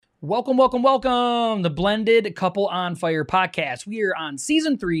Welcome, welcome, welcome. The Blended Couple on Fire podcast. We are on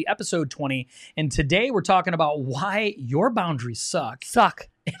season 3, episode 20. And today we're talking about why your boundaries suck.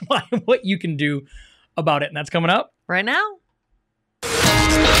 And what you can do about it. And that's coming up right now.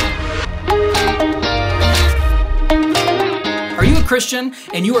 Are you a Christian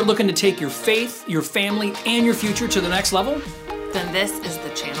and you are looking to take your faith, your family, and your future to the next level? Then this is the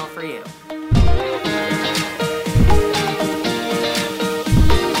channel for you.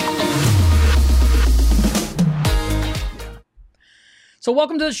 So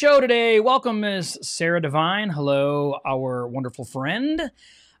welcome to the show today. Welcome, Miss Sarah Devine. Hello, our wonderful friend.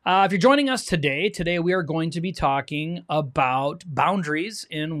 If you're joining us today we are going to be talking about boundaries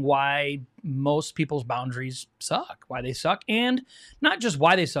and why most people's boundaries suck, why they suck, and not just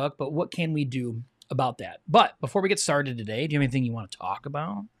why they suck, but what can we do about that. But before we get started today, do you have anything you want to talk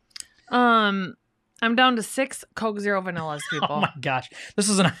about? I'm down to 6 Coke Zero Vanillas, people. Oh my gosh. This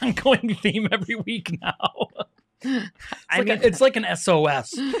is an ongoing theme every week now. It's like an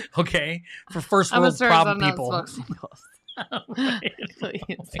SOS, okay, for first world problem people.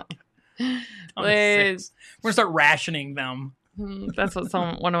 Please. We're gonna start rationing them. That's what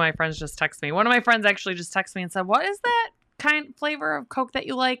one of my friends just texted me. One of my friends actually just texted me and said, "What is that kind flavor of Coke that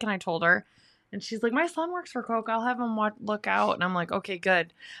you like?" And I told her, and she's like, "My son works for Coke. I'll have him look out." And I'm like, "Okay,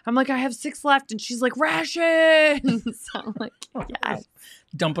 good." I'm like, "I have 6 left," and she's like, "Rations." So I'm like, "Yes."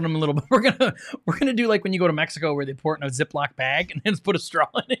 Dumping them a little bit. We're gonna do like when you go to Mexico where they pour it in a Ziploc bag and then put a straw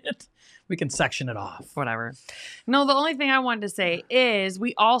in it. We can section it off. Whatever. No, the only thing I wanted to say is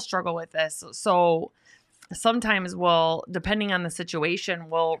we all struggle with this. So sometimes depending on the situation,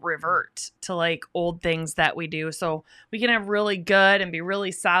 we'll revert to like old things that we do. So we can have really good and be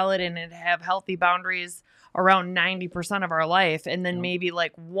really solid and have healthy boundaries around 90% of our life. And then maybe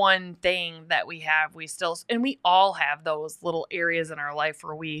like one thing that we all have those little areas in our life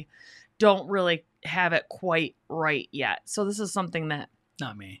where we don't really have it quite right yet. So this is something that...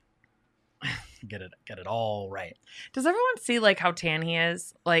 Not me. Get it all right. Does everyone see like how tan he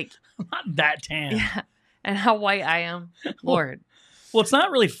is? Like, I'm not that tan. Yeah. And how white I am. Lord. Well, it's not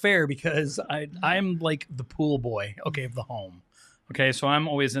really fair because I'm like the pool boy, okay, of the home. Okay, so I'm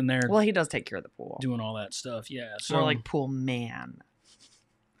always in there. Well, he does take care of the pool. Doing all that stuff, yeah. So more like pool man.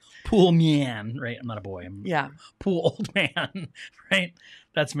 Pool man, right? I'm not a boy. I'm pool old man, right?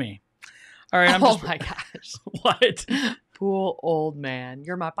 That's me. All right. My gosh. What? Pool old man.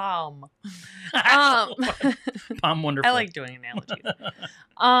 You're my palm. Palm wonderful. I like doing analogies.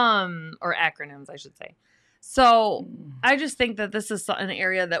 Or acronyms, I should say. So I just think that this is an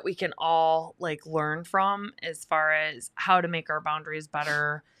area that we can all like learn from as far as how to make our boundaries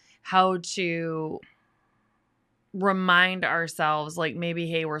better, how to remind ourselves like maybe,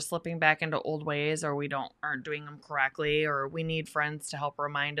 hey, we're slipping back into old ways or we aren't doing them correctly, or we need friends to help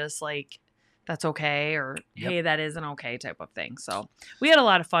remind us like that's okay, or hey, that isn't okay type of thing. So we had a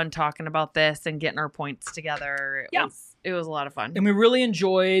lot of fun talking about this and getting our points together. It was a lot of fun. And we really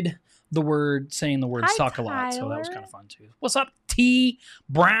enjoyed saying the word suck a lot. So that was kind of fun too. What's up, T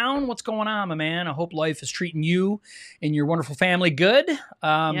Brown? What's going on, my man? I hope life is treating you and your wonderful family good.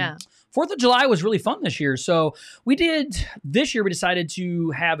 4th of July was really fun this year. So we decided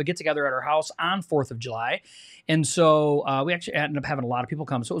to have a get together at our house on 4th of July. And so we actually ended up having a lot of people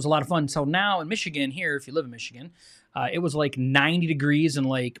come. So it was a lot of fun. So now in Michigan here, if you live in Michigan, it was like 90 degrees and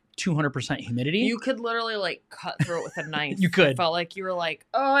like 200% humidity. You could literally like cut through it with a knife. You could. It felt like you were like,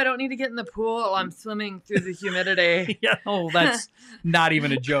 oh, I don't need to get in the pool. I'm swimming through the humidity. That's not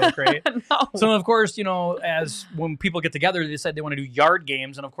even a joke, right? No. So of course, as when people get together, they decide they want to do yard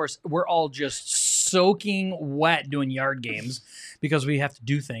games. And of course, we're all just soaking wet doing yard games because we have to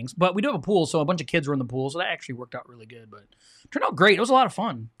do things. But we do have a pool, so a bunch of kids were in the pool. So that actually worked out really good. But it turned out great. It was a lot of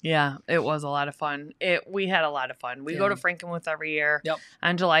fun. Yeah, it was a lot of fun. We had a lot of fun. We go to Frankenmuth every year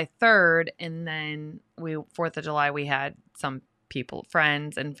on July 3rd. And then 4th of July, we had some people,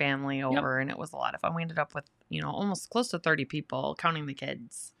 friends and family over. And it was a lot of fun. We ended up with, almost close to 30 people, counting the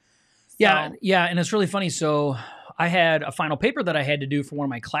kids. Yeah. And it's really funny. So I had a final paper that I had to do for one of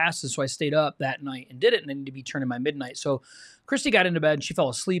my classes. So I stayed up that night and did it, and I needed to be turning by midnight. So Christy got into bed and she fell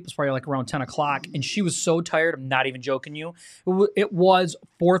asleep. It was probably like around 10 o'clock. And she was so tired. I'm not even joking you. It was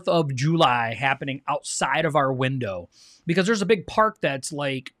 4th of July happening outside of our window because there's a big park that's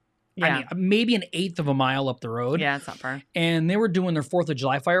like, maybe an 1/8 of a mile up the road. Yeah, it's not far. And they were doing their 4th of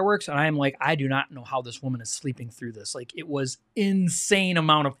July fireworks. And I'm like, I do not know how this woman is sleeping through this. Like, it was insane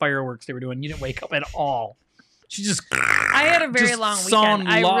amount of fireworks they were doing. You didn't wake up at all. She just... I had a very long weekend.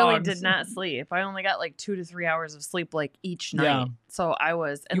 I really did not sleep. I only got like 2 to 3 hours of sleep like each night. So I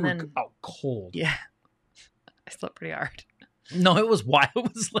was... And you then were out cold. Yeah. I slept pretty hard. No, it was wild.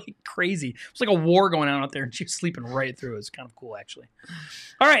 It was like crazy. It was like a war going on out there, and she was sleeping right through it. It was kind of cool, actually.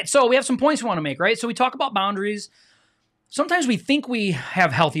 All right, so we have some points we want to make, right? So we talk about boundaries. Sometimes we think we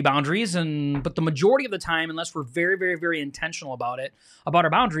have healthy boundaries, but the majority of the time, unless we're very, very, very intentional about our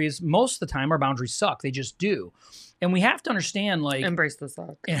boundaries, most of the time our boundaries suck. They just do. And we have to understand, like... Embrace the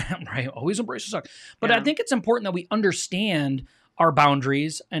suck. Right, always embrace the suck. But I think it's important that we understand our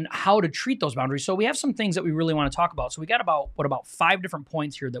boundaries and how to treat those boundaries. So we have some things that we really want to talk about. So we got about 5 different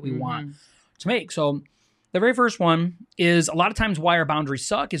points here that we want to make. So the very first one is a lot of times why our boundaries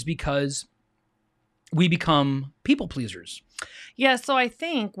suck is because we become people pleasers. Yeah, so I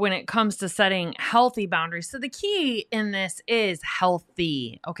think when it comes to setting healthy boundaries, so the key in this is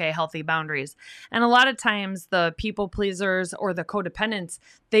healthy boundaries. And a lot of times the people pleasers or the codependents,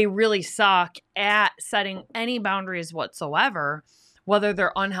 they really suck at setting any boundaries whatsoever, whether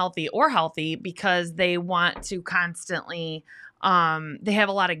they're unhealthy or healthy, because they want to constantly... they have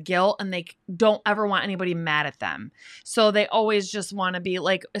a lot of guilt and they don't ever want anybody mad at them. So they always just want to be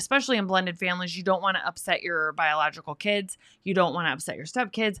like, especially in blended families, you don't want to upset your biological kids. You don't want to upset your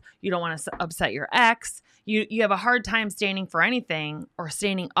stepkids. You don't want to upset your ex. You have a hard time standing for anything or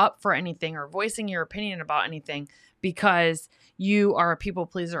standing up for anything or voicing your opinion about anything because you are a people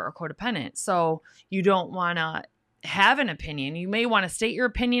pleaser or codependent. So you don't want to have an opinion. You may want to state your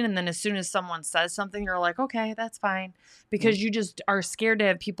opinion, and then as soon as someone says something, you're like, okay, that's fine, because you just are scared to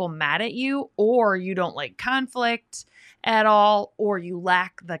have people mad at you, or you don't like conflict at all, or you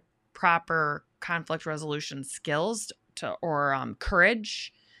lack the proper conflict resolution skills or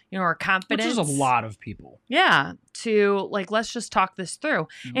courage, or confidence. Which is a lot of people. Yeah. To like, let's just talk this through.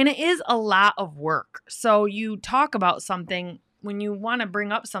 And it is a lot of work. So you talk about something when you want to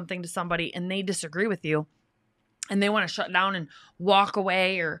bring up something to somebody and they disagree with you, and they want to shut down and walk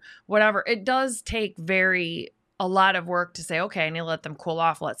away or whatever. It does take a lot of work to say, okay, I need to let them cool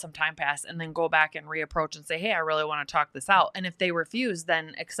off, let some time pass, and then go back and reapproach and say, hey, I really want to talk this out. And if they refuse,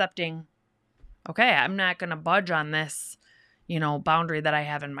 then accepting, okay, I'm not going to budge on this, boundary that I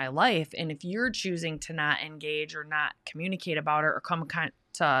have in my life. And if you're choosing to not engage or not communicate about it or come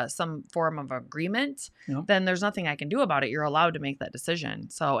to some form of agreement, then there's nothing I can do about it. You're allowed to make that decision.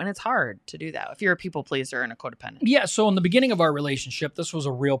 So, and it's hard to do that if you're a people pleaser and a codependent. Yeah. So in the beginning of our relationship, this was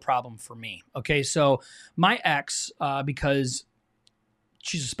a real problem for me. Okay. So my ex, because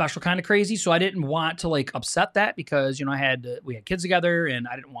she's a special kind of crazy. So I didn't want to like upset that because, we had kids together and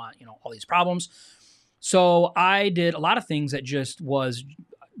I didn't want, all these problems. So I did a lot of things that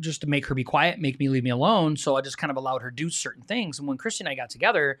just to make her be quiet, leave me alone. So I just kind of allowed her to do certain things. And when Christy and I got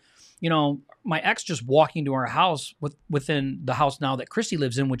together, my ex just walking to our house within the house now that Christy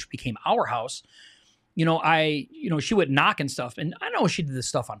lives in, which became our house, she would knock and stuff. And I know she did this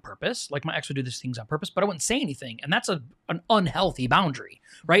stuff on purpose. Like my ex would do these things on purpose, but I wouldn't say anything. And that's an unhealthy boundary,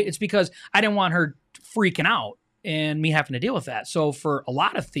 right? It's because I didn't want her freaking out and me having to deal with that. So for a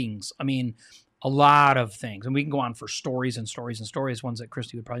lot of things, a lot of things. And we can go on for stories and stories and stories, ones that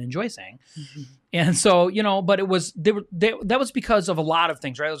Christy would probably enjoy saying. Mm-hmm. And so, but it was, that was because of a lot of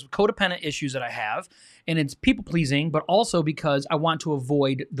things, right? It was codependent issues that I have, and it's people pleasing, but also because I want to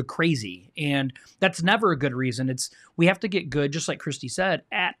avoid the crazy. And that's never a good reason. We have to get good, just like Christy said,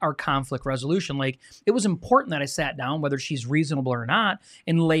 at our conflict resolution. Like, it was important that I sat down, whether she's reasonable or not,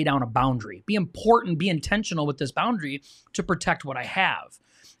 and lay down a boundary. Be intentional with this boundary to protect what I have.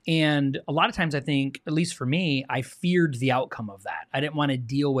 And a lot of times I think, at least for me, I feared the outcome of that. I didn't want to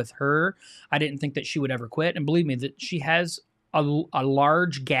deal with her. I didn't think that she would ever quit. And believe me, that she has a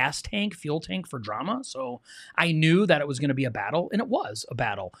large fuel tank for drama. So I knew that it was going to be a battle, and it was a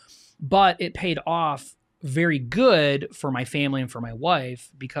battle. But it paid off very good for my family and for my wife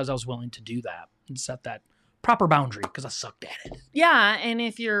because I was willing to do that and set that proper boundary because I sucked at it. Yeah, and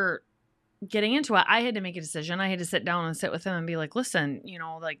if you're getting into it, I had to make a decision. I had to sit down and sit with him and be like, listen,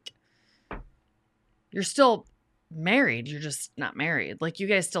 you're still married. You're just not married. Like, you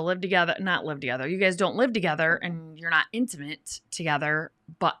guys still live together, not live together. You guys don't live together and you're not intimate together,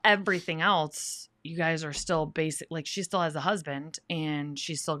 but everything else, you guys are still basic. Like, she still has a husband and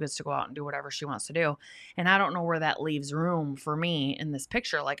she still gets to go out and do whatever she wants to do. And I don't know where that leaves room for me in this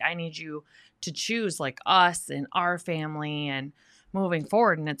picture. Like, I need you to choose like us and our family and moving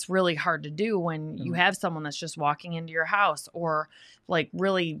forward. And it's really hard to do when you have someone that's just walking into your house or like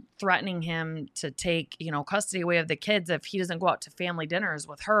really threatening him to take, custody away of the kids if he doesn't go out to family dinners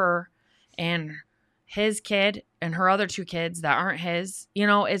with her and his kid and her other 2 kids that aren't his.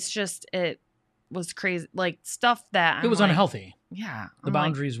 It's just, it was crazy. Like, stuff that it was unhealthy. Yeah. The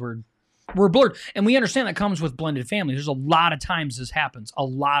boundaries were blurred. And we understand that comes with blended families. There's a lot of times this happens.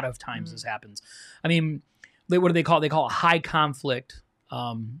 what do they call it? They call it high conflict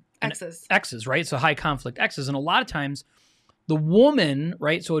Exes, right? So high conflict exes. And a lot of times the woman,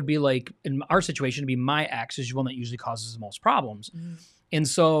 right? So it'd be like, in our situation, it'd be my ex is the one that usually causes the most problems. And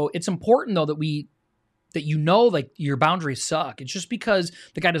so it's important though that you know, like, your boundaries suck. It's just because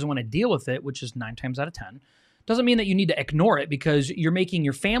the guy doesn't want to deal with it, which is 9 times out of 10, doesn't mean that you need to ignore it, because you're making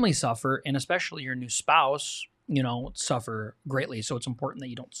your family suffer, and especially your new spouse, suffer greatly. So it's important that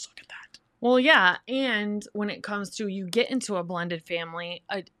you don't suck at that. Well, yeah. And when it comes to, you get into a blended family,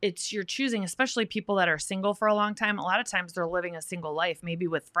 you're choosing, especially people that are single for a long time. A lot of times they're living a single life, maybe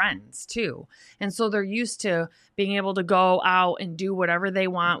with friends too. And so they're used to being able to go out and do whatever they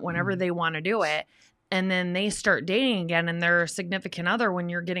want, whenever they want to do it. And then they start dating again, and their significant other, when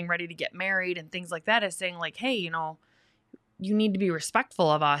you're getting ready to get married and things like that, is saying like, hey, you need to be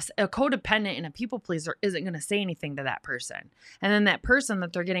respectful of us. A codependent and a people pleaser isn't going to say anything to that person. And then that person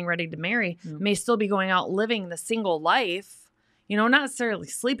that they're getting ready to marry may still be going out living the single life, not necessarily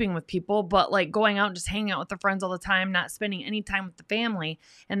sleeping with people, but like going out and just hanging out with their friends all the time, not spending any time with the family.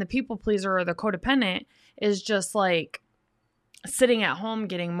 And the people pleaser or the codependent is just like sitting at home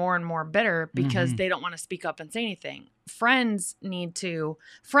getting more and more bitter because they don't want to speak up and say anything. Friends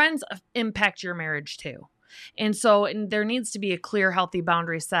impact your marriage too. And so there needs to be a clear, healthy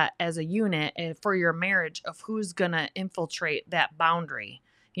boundary set as a unit for your marriage of who's going to infiltrate that boundary,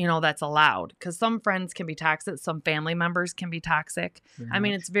 that's allowed. Because some friends can be toxic. Some family members can be toxic. I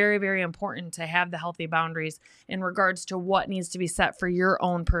mean, it's very, very important to have the healthy boundaries in regards to what needs to be set for your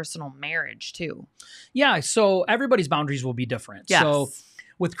own personal marriage too. Yeah. So everybody's boundaries will be different. Yes. So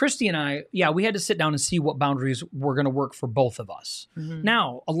with Christy and I, we had to sit down and see what boundaries were going to work for both of us.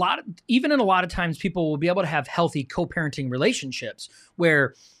 Now, a lot of times people will be able to have healthy co-parenting relationships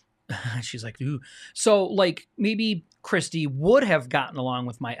where she's like, ooh. So like maybe Christy would have gotten along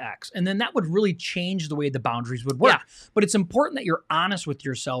with my ex, and then that would really change the way the boundaries would work. Yeah. But it's important that you're honest with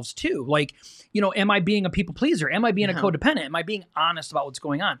yourselves too. Like, am I being a people pleaser? Am I being a codependent? Am I being honest about what's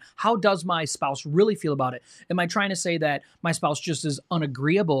going on? How does my spouse really feel about it? Am I trying to say that my spouse just is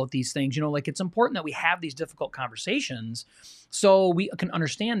unagreeable at these things? Like, it's important that we have these difficult conversations so we can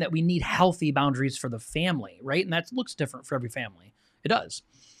understand that we need healthy boundaries for the family, right? And that looks different for every family. It does.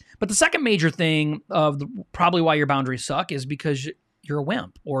 But the second major thing of probably why your boundaries suck is because you're a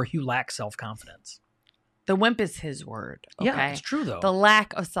wimp or you lack self-confidence. The wimp is his word. Okay? Yeah, it's true though. The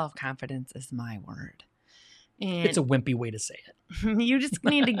lack of self-confidence is my word. And it's a wimpy way to say it. You just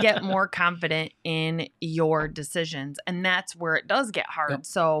need to get more confident in your decisions. And that's where it does get hard. Yep.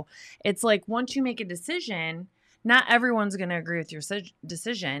 So it's like, once you make a decision, not everyone's going to agree with your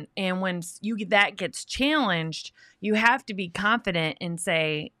decision. And when that gets challenged, you have to be confident and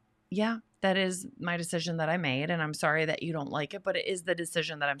say, yeah, that is my decision that I made, and I'm sorry that you don't like it, but it is the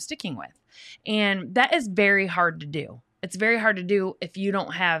decision that I'm sticking with. And that is very hard to do. It's very hard to do if you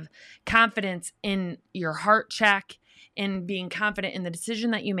don't have confidence in your heart check and being confident in the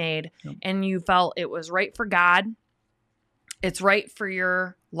decision that you made, and you felt it was right for God. It's right for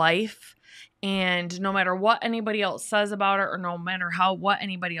your life. And no matter what anybody else says about it, or no matter what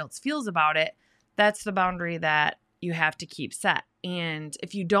anybody else feels about it, that's the boundary that you have to keep set. And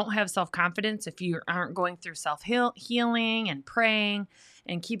if you don't have self-confidence, if you aren't going through self-healing and praying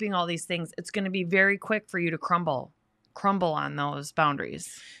and keeping all these things, it's going to be very quick for you to crumble on those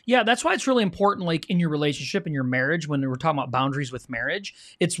boundaries. Yeah, that's why it's really important, like in your relationship, in your marriage, when we're talking about boundaries with marriage,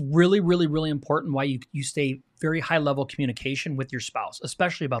 it's really, really, really important why you stay very high level communication with your spouse,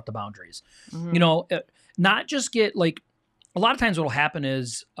 especially about the boundaries. Not just get like, a lot of times what will happen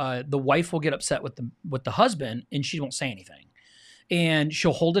is the wife will get upset with the husband and she won't say anything. And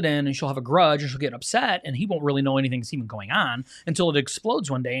she'll hold it in and she'll have a grudge and she'll get upset and he won't really know anything's even going on until it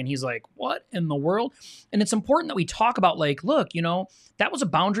explodes one day and he's like, what in the world? And it's important that we talk about like, look, that was a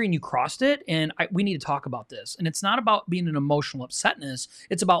boundary and you crossed it and we need to talk about this. And it's not about being an emotional upsetness.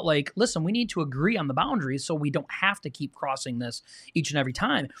 It's about like, listen, we need to agree on the boundaries so we don't have to keep crossing this each and every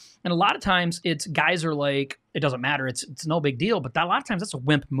time. And a lot of times it's guys are like, it doesn't matter. It's no big deal. But a lot of times that's a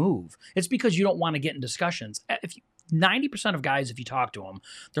wimp move. It's because you don't want to get in discussions. 90% of guys, if you talk to them,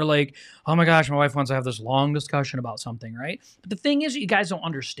 they're like, oh my gosh, my wife wants to have this long discussion about something, right? But the thing is, you guys don't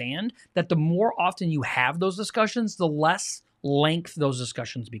understand that the more often you have those discussions, the less length those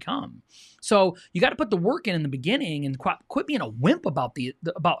discussions become. So you got to put the work in the beginning and quit being a wimp about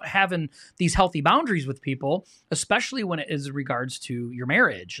about having these healthy boundaries with people, especially when it is in regards to your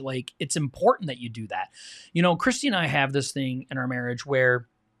marriage. Like, it's important that you do that. Christy and I have this thing in our marriage where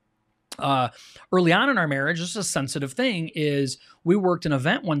early on in our marriage, this is a sensitive thing, is we worked an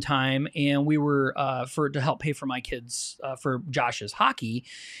event one time and we were to help pay for my kids for Josh's hockey,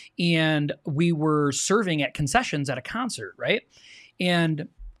 and we were serving at concessions at a concert, right? And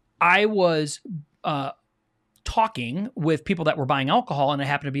I was talking with people that were buying alcohol, and it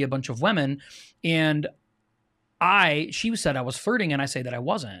happened to be a bunch of women, and she said I was flirting, and I say that I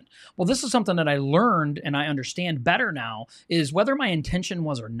wasn't. Well, this is something that I learned and I understand better now, is whether my intention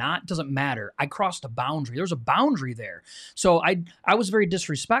was or not doesn't matter. I crossed a boundary. There's a boundary there. So I was very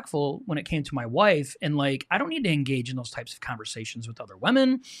disrespectful when it came to my wife, and like, I don't need to engage in those types of conversations with other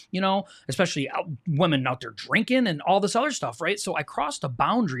women, especially women out there drinking and all this other stuff, right? So I crossed a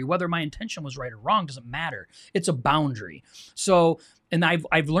boundary. Whether my intention was right or wrong doesn't matter. It's a boundary. So, and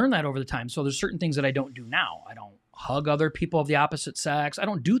I've learned that over the time. So there's certain things that I don't do now. I don't hug other people of the opposite sex. I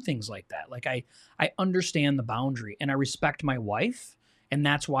don't do things like that. Like I understand the boundary and I respect my wife, and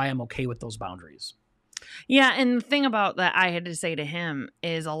that's why I'm okay with those boundaries. Yeah, and the thing about that I had to say to him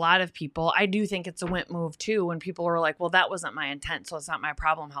is, a lot of people, I do think it's a wimp move too, when people are like, well, that wasn't my intent, so it's not my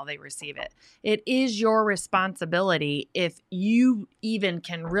problem how they receive it. It is your responsibility, if you even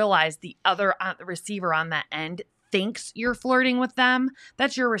can realize the other receiver on that end thinks you're flirting with them,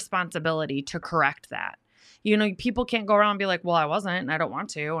 that's your responsibility to correct that. People can't go around and be like, well, I wasn't and I don't want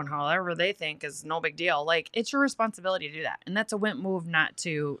to, and however they think is no big deal. Like, it's your responsibility to do that. And that's a wimp move not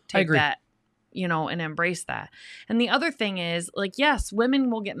to take that, and embrace that. And the other thing is, like, yes, women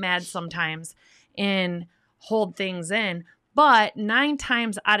will get mad sometimes and hold things in, but 9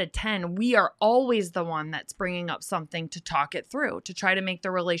 times out of 10, we are always the one that's bringing up something to talk it through, to try to make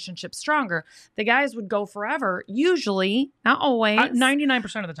the relationship stronger. The guys would go forever, usually, not always.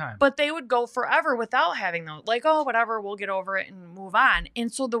 99% of the time. But they would go forever without having those, like, oh, whatever, we'll get over it and move on. And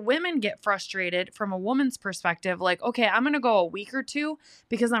so the women get frustrated from a woman's perspective, like, okay, I'm going to go a week or two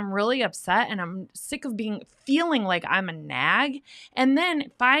because I'm really upset and I'm sick of feeling like I'm a nag. And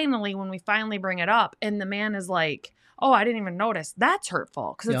then finally, when we finally bring it up and the man is like, oh, I didn't even notice, that's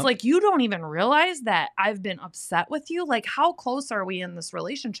hurtful. Because it's like, you don't even realize that I've been upset with you. Like, how close are we in this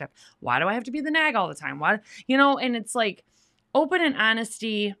relationship? Why do I have to be the nag all the time? Why, and it's like, open and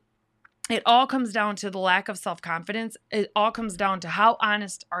honesty. It all comes down to the lack of self-confidence. It all comes down to how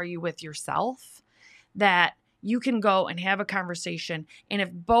honest are you with yourself, that you can go and have a conversation. And if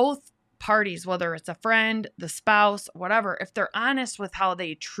both parties, whether it's a friend, the spouse, whatever, if they're honest with how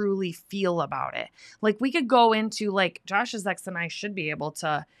they truly feel about it, like, we could go into, like, Josh's ex and I should be able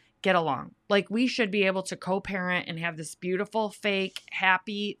to get along. Like, we should be able to co-parent and have this beautiful, fake,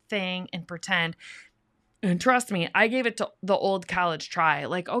 happy thing and pretend. And trust me, I gave it to the old college try.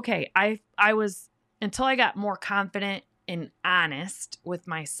 Like, okay, I was, until I got more confident and honest with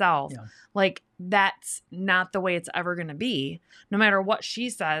myself, like, that's not the way it's ever going to be. No matter what she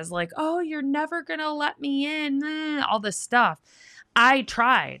says, like, oh, you're never going to let me in, all this stuff. I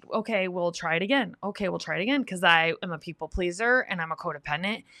tried. Okay, we'll try it again. Okay, we'll try it again, because I am a people pleaser and I'm a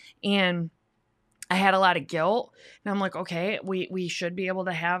codependent, and I had a lot of guilt. And I'm like, okay, we should be able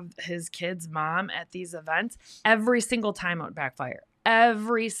to have his kid's mom at these events. Every single time it would backfire.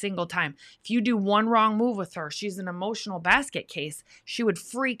 Every single time. If you do one wrong move with her, she's an emotional basket case. She would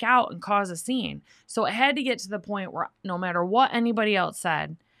freak out and cause a scene. So it had to get to the point where no matter what anybody else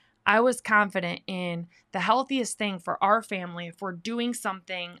said, I was confident in the healthiest thing for our family. If we're doing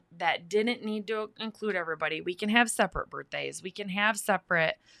something that didn't need to include everybody, we can have separate birthdays. We can have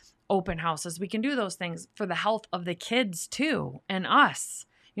separate open houses. We can do those things for the health of the kids too, and us.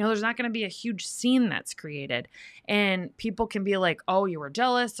 There's not going to be a huge scene that's created, and people can be like, oh, you were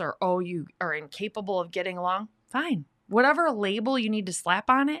jealous, or, oh, you are incapable of getting along. Fine. Whatever label you need to slap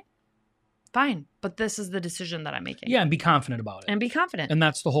on it, fine. But this is the decision that I'm making. Yeah, and be confident about it. And be confident. And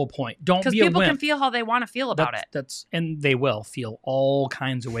that's the whole point. Don't be a wimp. Because people can feel how they want to feel about it. And they will feel all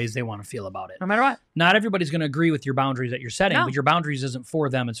kinds of ways they want to feel about it. No matter what. Not everybody's going to agree with your boundaries that you're setting, but your boundaries isn't for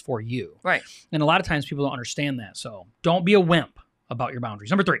them, it's for you. Right. And a lot of times people don't understand that. So don't be a wimp about your boundaries.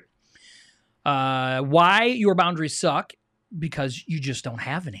 Number 3. Why your boundaries suck? Because you just don't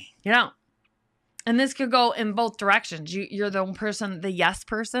have any. And this could go in both directions. You're the person, the yes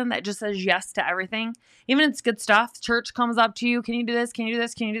person that just says yes to everything. Even if it's good stuff. Church comes up to you. Can you do this? Can you do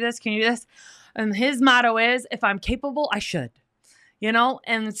this? Can you do this? Can you do this? And his motto is, if I'm capable, I should.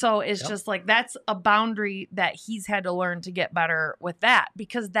 And so it's just like, that's a boundary that he's had to learn to get better with that,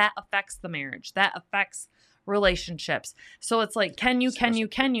 because that affects the marriage. That affects relationships. So it's like, can you?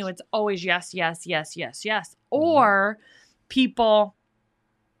 It's always yes, yes, yes, yes, yes. Or people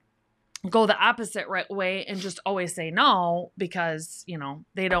go the opposite way and just always say no, because,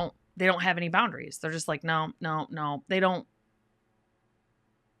 they don't have any boundaries. They're just like, no. They don't.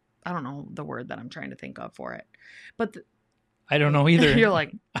 I don't know the word that I'm trying to think of for it. But I don't know either. You're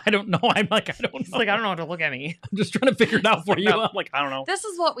like, I don't know. I'm like, I don't know. It's like, I don't know how to look at me. I'm just trying to figure it out for you. No. I'm like, I don't know. This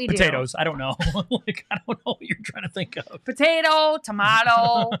is what we do. Potatoes. I don't know. Like, I don't know what you're trying to think of. Potato,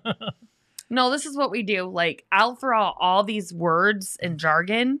 tomato. No, this is what we do. Like, I'll throw out all these words and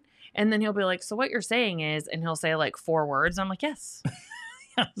jargon, and then he'll be like, so what you're saying is, and he'll say like 4 words. I'm like, yes.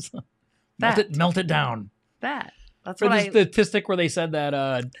 Yes. Melt it down. That's for the statistic where they said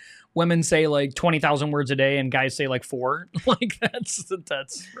that women say like 20,000 words a day and guys say like 4. Like that's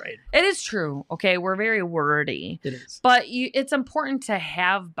right. It is true. Okay, we're very wordy. It is, but it's important to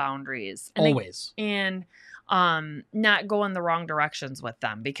have boundaries always, and not go in the wrong directions with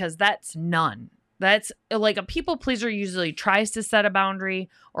them, because that's none. That's like a people pleaser usually tries to set a boundary,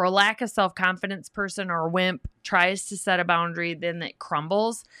 or a lack of self-confidence person or a wimp tries to set a boundary, then it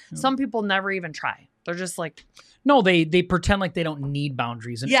crumbles. Some people never even try. They're just like, no, they pretend like they don't need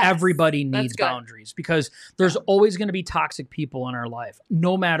boundaries, and everybody needs boundaries, because there's always going to be toxic people in our life,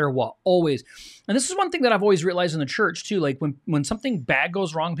 no matter what, always. And this is one thing that I've always realized in the church too. Like when something bad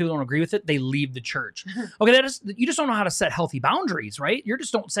goes wrong, people don't agree with it, they leave the church. Okay, you just don't know how to set healthy boundaries, right? You're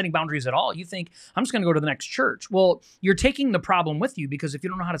just not setting boundaries at all. You think, I'm just going to go to the next church. Well, you're taking the problem with you, because if you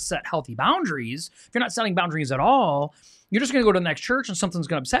don't know how to set healthy boundaries, if you're not setting boundaries at all, you're just going to go to the next church and something's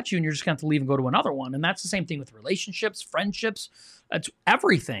going to upset you, and you're just going to have to leave and go to another one. And that's the same thing with relationships, friendships. It's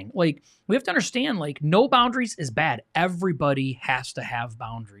everything. Like, we have to understand, like, no boundaries is bad. Everybody has to have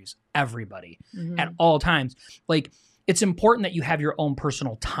boundaries. Everybody. At all times. Like, it's important that you have your own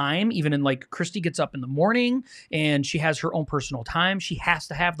personal time. Even in, like, Christy gets up in the morning and she has her own personal time. She has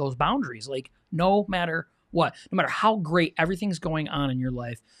to have those boundaries. Like, no matter what, no matter how great everything's going on in your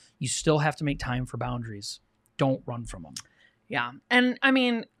life, you still have to make time for boundaries. Don't run from them. Yeah. And I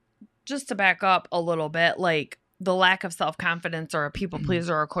mean, just to back up a little bit, like the lack of self-confidence or a people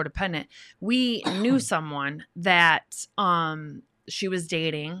pleaser or a codependent, we knew someone that she was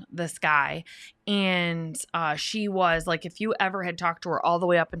dating this guy, and she was like, if you ever had talked to her all the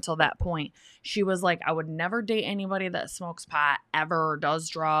way up until that point, she was like, I would never date anybody that smokes pot ever, or does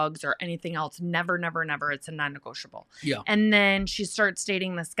drugs or anything else. Never, never, never. It's a non-negotiable. Yeah. And then she starts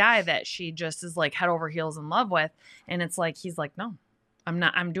dating this guy that she just is like head over heels in love with. And it's like, he's like, no, I'm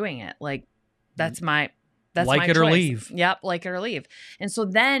not, I'm doing it. Like, that's my like it choice. Or leave. Yep, like it or leave. And so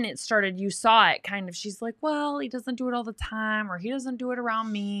then it started, you saw it kind of, she's like, well, he doesn't do it all the time, or he doesn't do it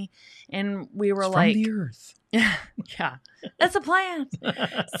around me. And we were like, from the earth. Yeah, that's a plan.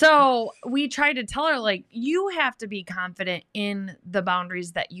 So we tried to tell her, like, you have to be confident in the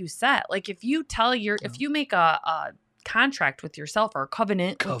boundaries that you set. Like, if you tell if you make a contract with yourself, or a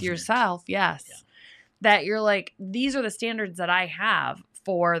covenant with yourself, that you're like, these are the standards that I have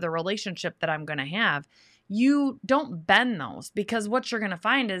for the relationship that I'm going to have. You don't bend those, because what you're going to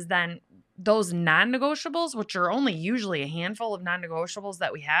find is then those non-negotiables, which are only usually a handful of non-negotiables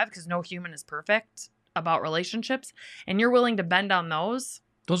that we have, because no human is perfect about relationships, and you're willing to bend on those.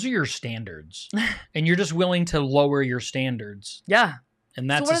 Those are your standards, and you're just willing to lower your standards. Yeah. And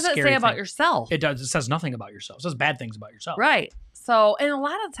that's so what does it say about yourself? It does. It says nothing about yourself. It says bad things about yourself. Right. So, and a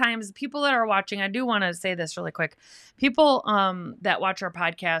lot of times people that are watching, I do want to say this really quick. People that watch our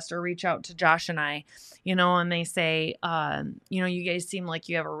podcast or reach out to Josh and I, and they say, you guys seem like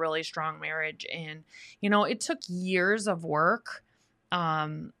you have a really strong marriage. And, it took years of work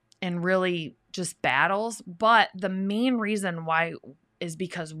and really just battles. But the main reason why is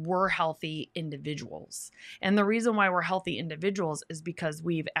because we're healthy individuals. And the reason why we're healthy individuals is because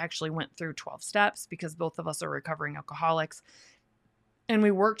we've actually went through 12 steps, because both of us are recovering alcoholics. And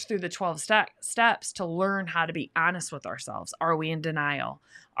we worked through the 12 steps to learn how to be honest with ourselves. Are we in denial?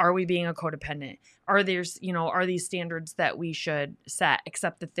 Are we being a codependent? Are these standards that we should set,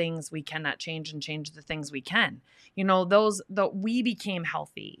 accept the things we cannot change and change the things we can? We became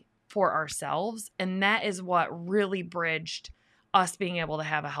healthy for ourselves. And that is what really bridged us being able to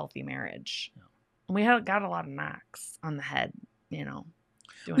have a healthy marriage. Yeah. And we got a lot of knocks on the head,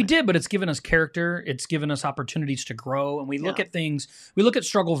 We did, but it's given us character. It's given us opportunities to grow. And we look at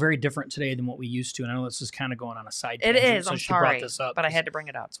struggle very different today than what we used to. And I know this is kind of going on a side tangent. It is. So I'm she sorry, brought this up, but I had to bring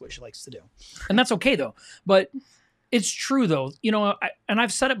it up. That's what she likes to do. And that's okay, though. But it's true, though. And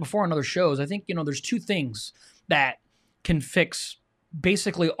I've said it before on other shows. I think, there's 2 things that can fix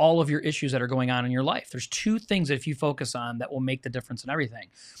basically all of your issues that are going on in your life. There's 2 things that if you focus on that will make the difference in everything.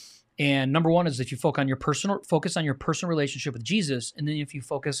 And number 1 is if you focus on your personal relationship with Jesus, and then if you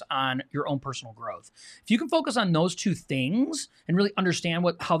focus on your own personal growth. If you can focus on those 2 things and really understand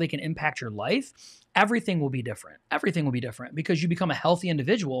how they can impact your life, everything will be different. Everything will be different, because you become a healthy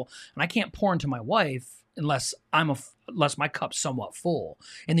individual. And I can't pour into my wife unless unless my cup's somewhat full.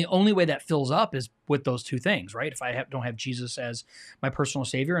 And the only way that fills up is with those two things, right? If I don't have Jesus as my personal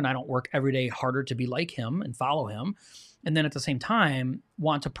savior and I don't work every day harder to be like him and follow him, and then at the same time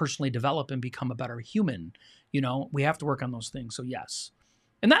want to personally develop and become a better human, we have to work on those things. So yes.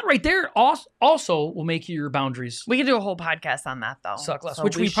 And that right there also will make your boundaries. We could do a whole podcast on that though. Suck less,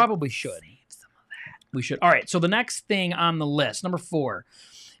 which we probably should. Save some of that. We should. All right. So the next thing on the list, number 4,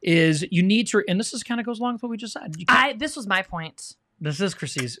 is you need to, and this kind of goes along with what we just said. This was my point. This is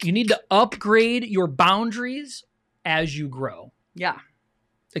Chrissy's. You need to upgrade your boundaries as you grow. Yeah.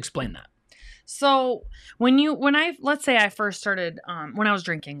 Explain that. So let's say I first started, when I was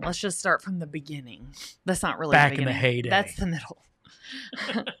drinking, let's just start from the beginning. That's not really back in the heyday. That's the middle.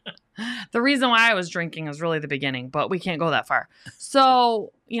 The reason why I was drinking is really the beginning, but we can't go that far.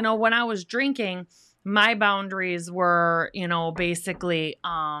 So, when I was drinking, my boundaries were, basically,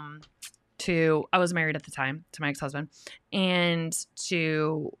 I was married at the time to my ex-husband, and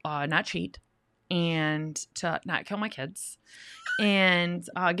to not cheat, and to not kill my kids, and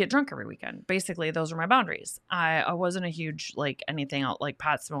get drunk every weekend. Basically, those were my boundaries. I wasn't a huge, anything else, like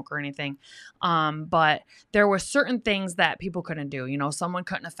pot smoke or anything. But there were certain things that people couldn't do. Someone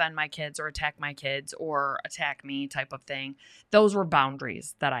couldn't offend my kids or attack my kids or attack me type of thing. Those were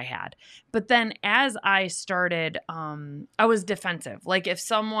boundaries that I had. But then as I started, I was defensive. Like if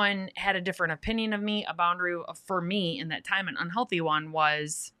someone had a different opinion of me, a boundary for me in that time, an unhealthy one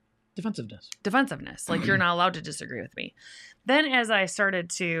was defensiveness. Like you're not allowed to disagree with me. Then as I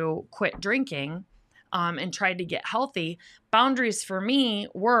started to quit drinking, and tried to get healthy, boundaries for me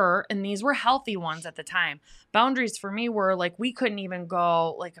were, and these were healthy ones at the time, boundaries for me were we couldn't even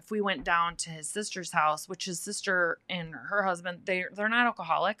go, if we went down to his sister's house, which his sister and her husband, they're not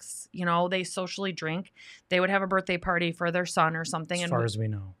alcoholics, they socially drink. They would have a birthday party for their son or something. As far as we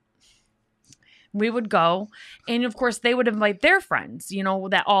know. We would go, and of course they would invite their friends,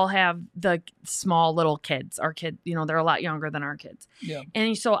 that all have the small little kids. Our kid, they're a lot younger than our kids. Yeah.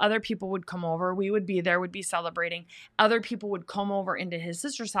 And so other people would come over. We would be there, would be celebrating. Other people would come over into his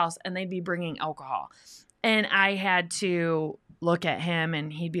sister's house, and they'd be bringing alcohol. And I had to look at him,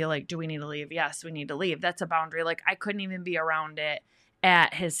 and he'd be like, "Do we need to leave?" "Yes, we need to leave." That's a boundary. I couldn't even be around it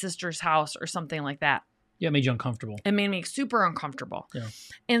at his sister's house or something like that. Yeah, it made you uncomfortable. It made me super uncomfortable. Yeah.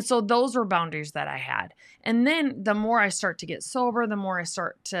 And so those were boundaries that I had. And then the more I start to get sober, the more I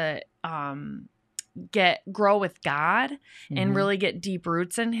start to grow with God and really get deep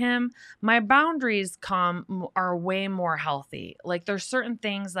roots in him, my boundaries are way more healthy. There's certain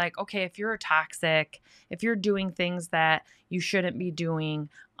things okay, if you're toxic, if you're doing things that you shouldn't be doing,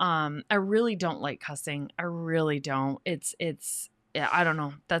 I really don't like cussing. I really don't. Yeah, I don't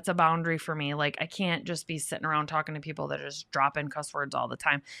know. That's a boundary for me. I can't just be sitting around talking to people that are just dropping cuss words all the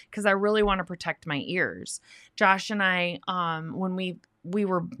time, because I really want to protect my ears. Josh and I, when we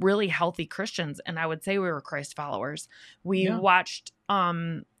were really healthy Christians, and I would say we were Christ followers, we watched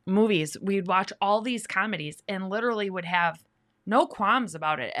movies. We'd watch all these comedies and literally would have no qualms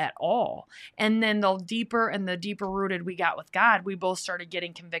about it at all. And then the deeper rooted we got with God, we both started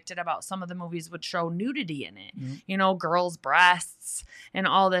getting convicted about some of the movies would show nudity in it, girls' breasts and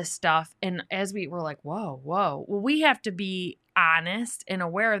all this stuff. And as we were whoa, well, we have to be honest and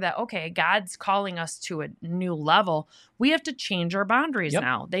aware that, okay, God's calling us to a new level. We have to change our boundaries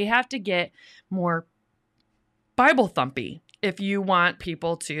now. They have to get more Bible thumpy if you want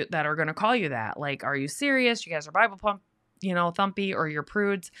people that are going to call you that. Are you serious? You guys are Bible thumpy, or you're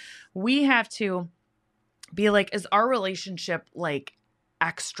prudes. We have to be is our relationship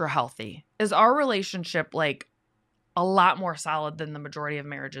extra healthy? Is our relationship a lot more solid than the majority of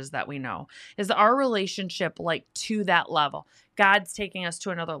marriages that we know? Is our relationship to that level? God's taking us to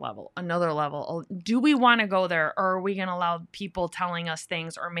another level. Do we want to go there, or are we going to allow people telling us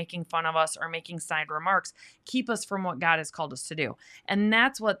things or making fun of us or making side remarks keep us from what God has called us to do? And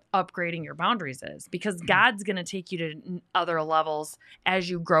that's what upgrading your boundaries is, because God's going to take you to other levels as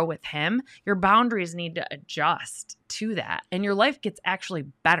you grow with him. Your boundaries need to adjust to that, and your life gets actually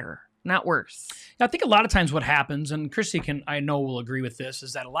better, not worse. I think a lot of times what happens, and Chrissy I know will agree with this,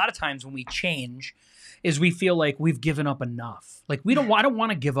 is that a lot of times when we change is we feel like we've given up enough. I don't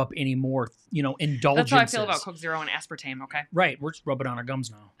want to give up any more, indulgences. That's how I feel about Coke Zero and aspartame, okay? Right. We're just rubbing it on our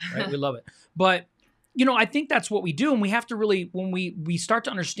gums now, right? We love it. But, I think that's what we do. And we have to really, when we start to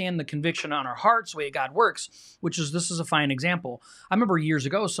understand the conviction on our hearts, the way God works, this is a fine example. I remember years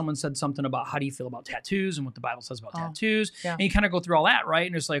ago, someone said something about how do you feel about tattoos and what the Bible says about tattoos. Yeah. And you kind of go through all that, right?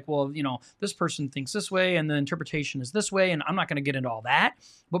 And it's well, this person thinks this way and the interpretation is this way. And I'm not going to get into all that.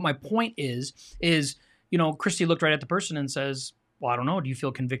 But my point is, Christy looked right at the person and says, well, I don't know. Do you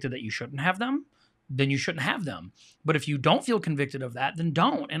feel convicted that you shouldn't have them? then you shouldn't have them. But if you don't feel convicted of that, then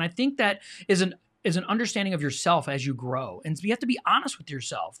don't. And I think that is an understanding of yourself as you grow. And you have to be honest with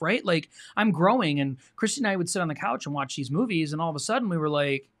yourself, right? Like, I'm growing, and Christy and I would sit on the couch and watch these movies, and all of a sudden we were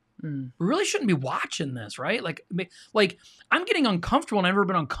like, we really shouldn't be watching this, right? Like I'm getting uncomfortable, and I've never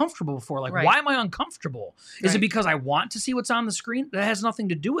been uncomfortable before. Like, why am I uncomfortable? Is it because I want to see what's on the screen? That has nothing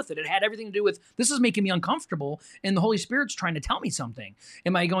to do with it. It had everything to do with, this is making me uncomfortable, and the Holy Spirit's trying to tell me something.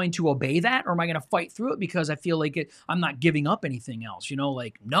 Am I going to obey that, or am I going to fight through it because I feel like I'm not giving up anything else?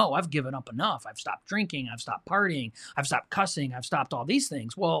 Like, no, I've given up enough. I've stopped drinking. I've stopped partying. I've stopped cussing. I've stopped all these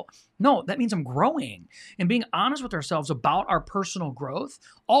things. Well, no, that means I'm growing. And being honest with ourselves about our personal growth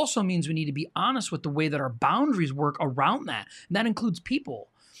also means we need to be honest with the way that our boundaries work around that. And that includes people.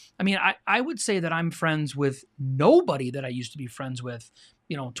 I mean, I would say that I'm friends with nobody that I used to be friends with,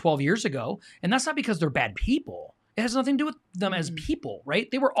 12 years ago. And that's not because they're bad people. It has nothing to do with them as people, right?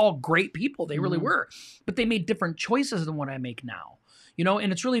 They were all great people. They really were. But they made different choices than what I make now.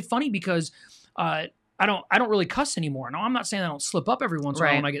 And it's really funny because I don't really cuss anymore. Now, I'm not saying I don't slip up every once in a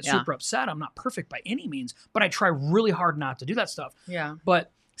while when I get super upset. I'm not perfect by any means, but I try really hard not to do that stuff. Yeah.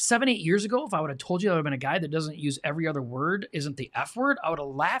 But 7-8 years ago, if I would have told you I would have been a guy that doesn't use every other word isn't the F word, I would have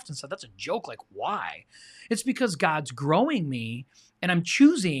laughed and said, that's a joke. Like, why? It's because God's growing me, and I'm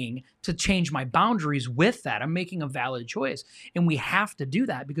choosing to change my boundaries with that. I'm making a valid choice. And we have to do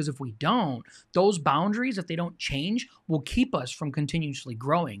that, because if we don't, those boundaries, if they don't change, will keep us from continuously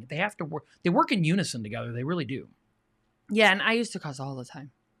growing. They have to work. They work in unison together. They really do. Yeah. And I used to cuss all the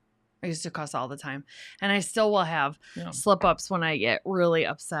time. And I still will have slip ups when I get really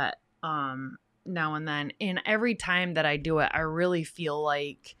upset now and then. And every time that I do it, I really feel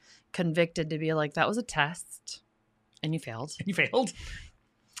like convicted to be like, that was a test. And you failed.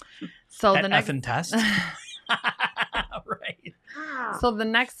 So the next effing test. Right. So the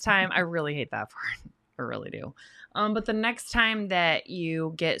next time, I really hate that part. I really do. But the next time that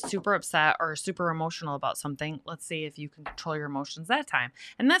you get super upset or super emotional about something, let's see if you can control your emotions that time.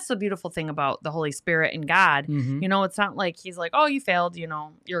 And that's the beautiful thing about the Holy Spirit and God. It's not like he's like, oh, you failed,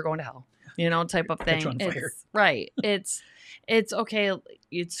 you're going to hell, type of thing. It's right. It's okay.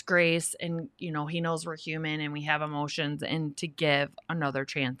 It's grace. And, he knows we're human and we have emotions, and to give another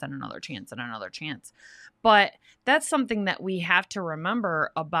chance and another chance and another chance. But that's something that we have to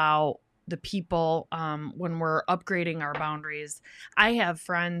remember about the people when we're upgrading our boundaries. I have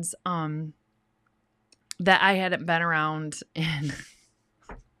friends that I hadn't been around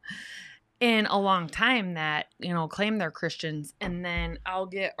in a long time that, claim they're Christians, and then I'll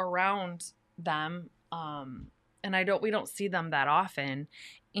get around them and we don't see them that often,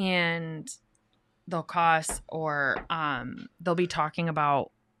 and they'll cuss or they'll be talking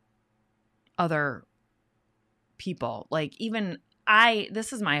about other people. Like, even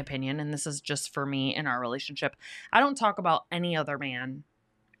this is my opinion, and this is just for me in our relationship. I don't talk about any other man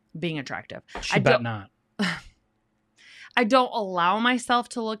being attractive. I bet not. I don't allow myself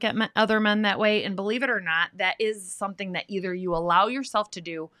to look at other men that way. And believe it or not, that is something that either you allow yourself to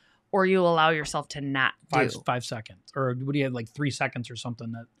do or you allow yourself to not do. 5 seconds. Or what do you have, like 3 seconds or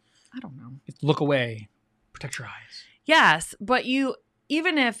something? That I don't know. Look away. Protect your eyes. Yes, but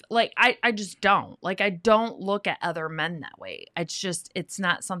even if, like, I just don't. Like, I don't look at other men that way. It's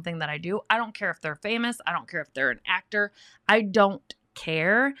not something that I do. I don't care if they're famous. I don't care if they're an actor. I don't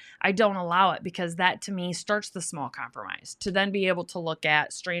care. I don't allow it, because that to me starts the small compromise, to then be able to look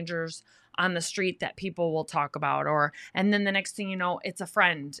at strangers on the street that people will talk about, and then the next thing you know, it's a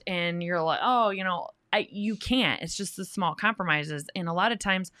friend and you're like, oh, you can't. It's just the small compromises. And a lot of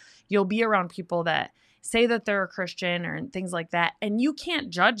times you'll be around people that say that they're a Christian or things like that, and you can't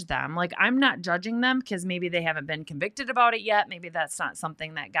judge them. Like, I'm not judging them because maybe they haven't been convicted about it yet. Maybe that's not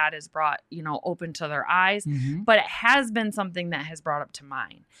something that God has brought, open to their eyes, but it has been something that has brought up to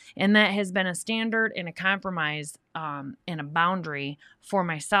mine. And that has been a standard and a compromise and a boundary for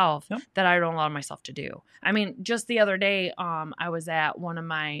myself that I don't allow myself to do. I mean, just the other day, I was at one of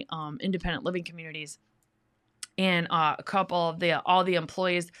my independent living communities, and a couple of all the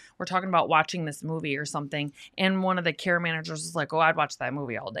employees were talking about watching this movie or something. And one of the care managers was like, oh, I'd watch that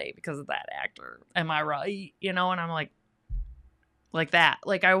movie all day because of that actor. Am I right? And I'm like that.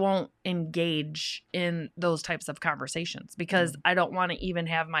 Like, I won't engage in those types of conversations because I don't want to even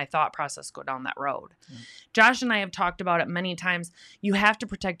have my thought process go down that road. Josh and I have talked about it many times. You have to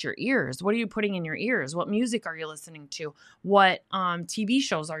protect your ears. What are you putting in your ears? What music are you listening to? What TV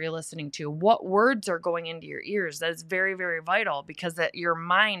shows are you listening to? What words are going into your ears? That is very, very vital, because your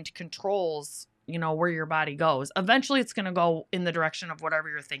mind controls where your body goes. Eventually it's going to go in the direction of whatever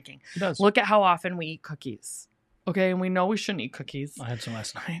you're thinking. It does. Look at how often we eat cookies. Okay, and we know we shouldn't eat cookies. I had some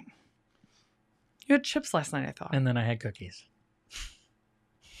last night. You had chips last night, I thought. And then I had cookies.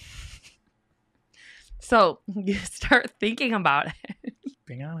 So you start thinking about it.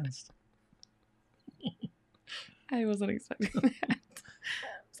 Being honest. I wasn't expecting that.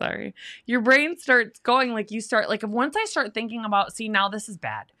 Sorry. Your brain starts going like once I start thinking about, see, now this is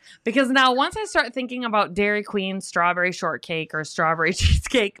bad. Because now once I start thinking about Dairy Queen strawberry shortcake or strawberry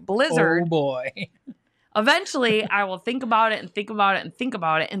cheesecake blizzard. Oh boy. Eventually I will think about it and think about it and think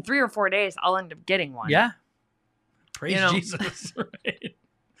about it. In 3 or 4 days, I'll end up getting one. Yeah. Praise Jesus. Right.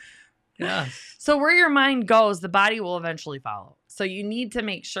 Yeah. So where your mind goes, the body will eventually follow. So you need to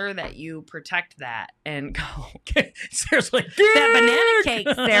make sure that you protect that and go. Seriously. That banana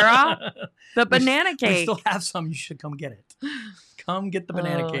cake, Sarah. The banana cake. I still have some. You should come get it. Come get the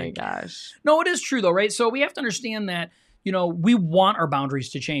banana cake. Oh my gosh. No, it is true though, right? So we have to understand that, we want our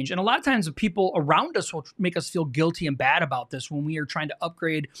boundaries to change. And a lot of times the people around us will make us feel guilty and bad about this when we are trying to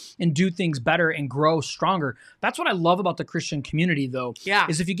upgrade and do things better and grow stronger. That's what I love about the Christian community though. Yeah.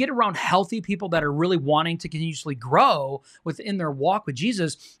 Is if you get around healthy people that are really wanting to continuously grow within their walk with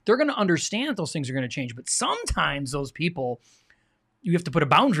Jesus, they're going to understand that those things are going to change. But sometimes those people, you have to put a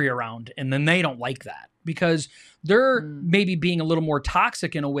boundary around, and then they don't like that because they're maybe being a little more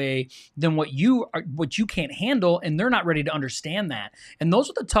toxic in a way than what you can't handle, and they're not ready to understand that. And those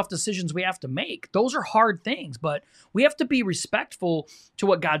are the tough decisions we have to make. Those are hard things, but we have to be respectful to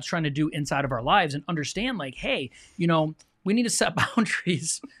what God's trying to do inside of our lives and understand, like, hey, we need to set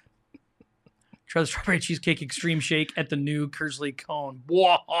boundaries. Try the strawberry cheesecake extreme shake at the new Kersley cone.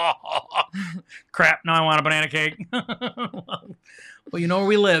 Whoa. Crap, now I want a banana cake. Well, you know where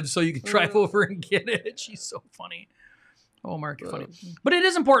we live, so you can drive over and get it. She's so funny. Oh, Mark, you're funny. But it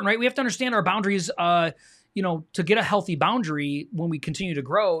is important, right? We have to understand our boundaries. To get a healthy boundary, when we continue to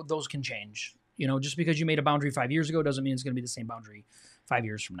grow, those can change. Just because you made a boundary 5 years ago doesn't mean it's going to be the same boundary 5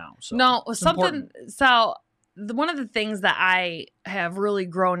 years from now. So no, one of the things that I have really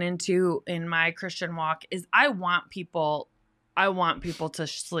grown into in my Christian walk is I want people to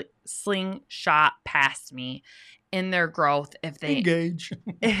slingshot past me in their growth if they engage,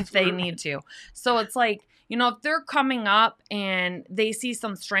 if they need to. So it's like, if they're coming up and they see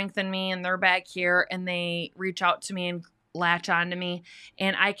some strength in me and they're back here and they reach out to me and latch onto me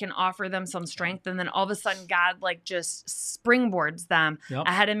and I can offer them some strength, and then all of a sudden God just springboards them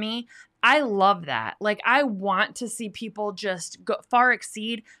ahead of me. I love that. I want to see people just far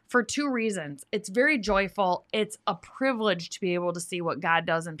exceed for 2 reasons. It's very joyful. It's a privilege to be able to see what God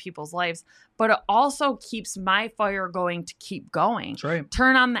does in people's lives, but it also keeps my fire going to keep going. That's right.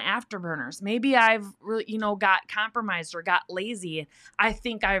 Turn on the afterburners. Maybe I've really, got compromised or got lazy. I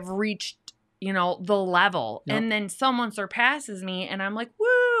think I've reached the level. Yep. And then someone surpasses me and I'm like,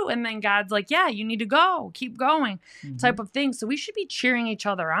 woo. And then God's like, yeah, you need to go, keep going type of thing. So we should be cheering each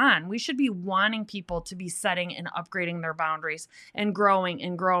other on. We should be wanting people to be setting and upgrading their boundaries and growing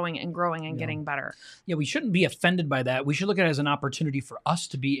and growing and growing and getting better. Yeah. We shouldn't be offended by that. We should look at it as an opportunity for us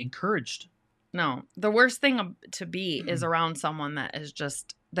to be encouraged. No, the worst thing to be is around someone that is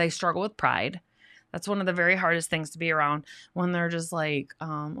they struggle with pride. That's one of the very hardest things to be around, when they're just like,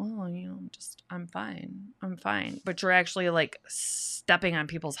 I'm fine. But you're actually stepping on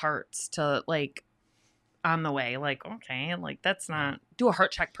people's hearts to on the way. Okay, that's not, do a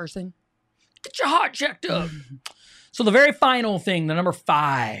heart check, person. Get your heart checked up. So the very final thing, the number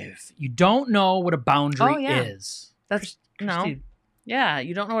 5, you don't know what a boundary is. That's no. Yeah,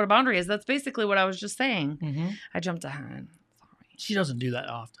 you don't know what a boundary is. That's basically what I was just saying. Mm-hmm. I jumped ahead. Sorry. She doesn't do that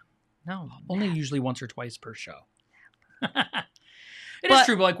often. No. Only usually once or twice per show. It is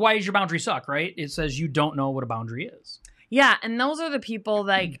true, but why does your boundary suck, right? It says you don't know what a boundary is. Yeah, and those are the people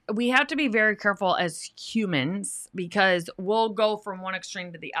we have to be very careful as humans, because we'll go from one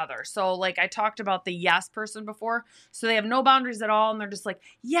extreme to the other. So I talked about the yes person before. So they have no boundaries at all, and they're just like,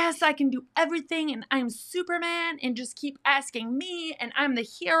 yes, I can do everything, and I'm Superman, and just keep asking me, and I'm the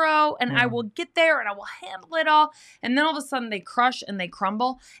hero, and I will get there, and I will handle it all. And then all of a sudden they crush and they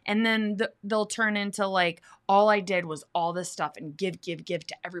crumble, and then they'll turn into all I did was all this stuff and give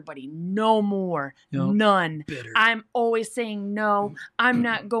to everybody. No more. None. Bitter. I'm always saying no. I'm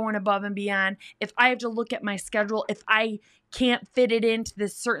not going above and beyond. If I have to look at my schedule, if I can't fit it into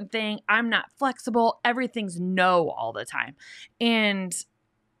this certain thing, I'm not flexible. Everything's no all the time. And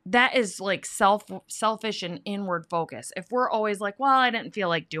that is selfish and inward focus. If we're always well, I didn't feel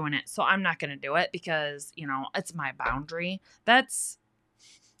like doing it, so I'm not going to do it because, it's my boundary. It's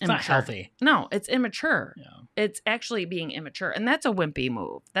not healthy. No, it's immature. Yeah. It's actually being immature. And that's a wimpy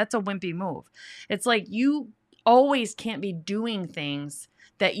move. It's always can't be doing things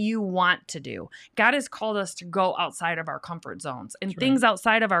that you want to do. God has called us to go outside of our comfort zones, and things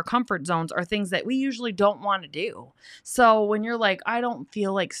outside of our comfort zones are things that we usually don't want to do. So when you're like, I don't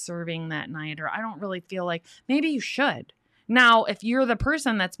feel like serving that night, or I don't really feel like, maybe you should. Now, if you're the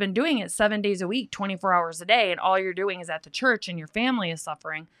person that's been doing it 7 days a week, 24 hours a day, and all you're doing is at the church and your family is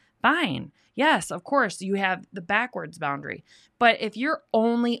suffering, fine. Yes, of course, you have the backwards boundary. But if you're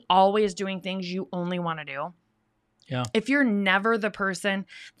only always doing things you only want to do, if you're never the person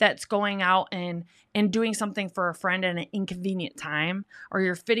that's going out and doing something for a friend at an inconvenient time, or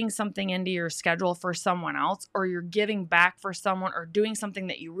you're fitting something into your schedule for someone else, or you're giving back for someone, or doing something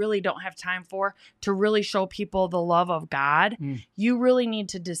that you really don't have time for to really show people the love of God, you really need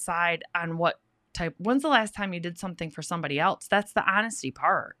to decide on what type. When's the last time you did something for somebody else? That's the honesty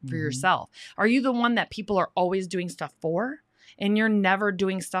part for yourself. Are you the one that people are always doing stuff for, and you're never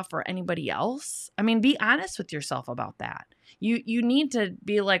doing stuff for anybody else? I mean, be honest with yourself about that. You need to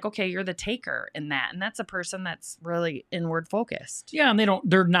be like, okay, you're the taker in that. And that's a person that's really inward focused. Yeah. And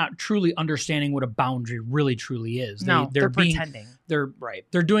they're not truly understanding what a boundary really truly is. They're pretending.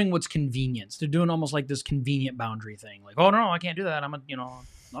 They're doing what's convenience. They're doing almost like this convenient boundary thing. Like, oh no, I can't do that.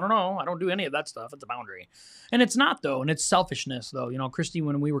 I don't know. I don't do any of that stuff. It's a boundary. And it's not, though. And it's selfishness, though. Christy,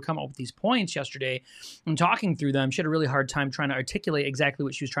 when we were coming up with these points yesterday and talking through them, she had a really hard time trying to articulate exactly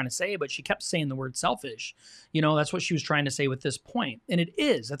what she was trying to say, but she kept saying the word selfish. That's what she was trying to say with this point. And it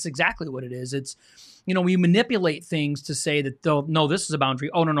is. That's exactly what it is. It's, we manipulate things to say that, no, this is a boundary.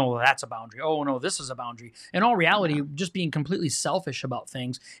 Oh, no, that's a boundary. Oh, no, this is a boundary. In all reality, just being completely selfish about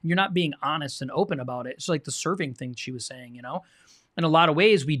things. You're not being honest and open about it. It's like the serving thing she was saying, In a lot of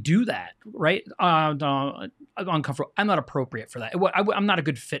ways, we do that, right? Uncomfortable. I'm not appropriate for that. I'm not a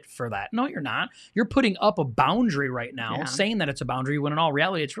good fit for that. No, you're not. You're putting up a boundary right now, saying that it's a boundary, when in all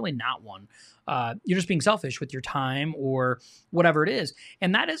reality, it's really not one. You're just being selfish with your time or whatever it is.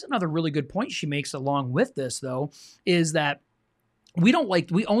 And that is another really good point she makes along with this, though, is that we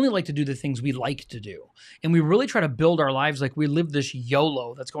only like to do the things we like to do. And we really try to build our lives like we live this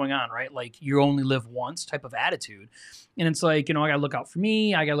YOLO that's going on, right? Like you only live once type of attitude. And it's like, I got to look out for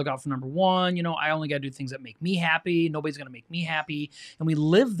me. I got to look out for number one. I only got to do things that make me happy. Nobody's going to make me happy. And we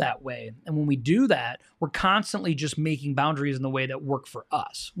live that way. And when we do that, we're constantly just making boundaries in the way that work for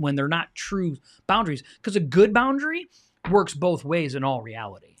us when they're not true boundaries. Because a good boundary works both ways in all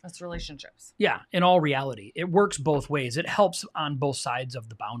reality. That's relationships. Yeah, in all reality. It works both ways. It helps on both sides of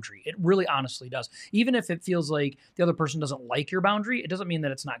the boundary. It really honestly does. Even if it feels like the other person doesn't like your boundary, it doesn't mean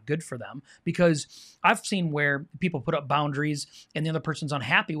that it's not good for them. Because I've seen where people put up boundaries and the other person's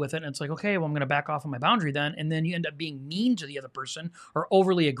unhappy with it. And it's like, okay, well, I'm going to back off on my boundary then. And then you end up being mean to the other person or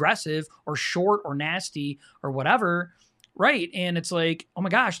overly aggressive or short or nasty or whatever. Right. And it's like, oh my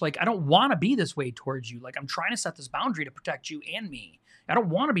gosh, like, I don't want to be this way towards you. Like, I'm trying to set this boundary to protect you and me. I don't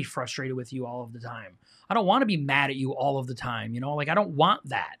want to be frustrated with you all of the time. I don't want to be mad at you all of the time. I don't want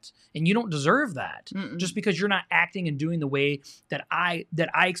that. And you don't deserve that. Just because you're not acting and doing the way that I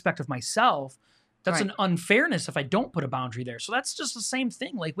expect of myself. That's an unfairness if I don't put a boundary there. So that's just the same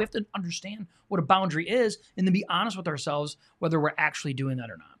thing. Like, we have to understand what a boundary is and then be honest with ourselves, whether we're actually doing that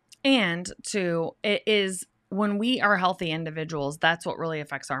or not. And it is, when we are healthy individuals, that's what really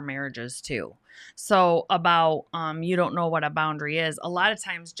affects our marriages too. So about, you don't know what a boundary is. A lot of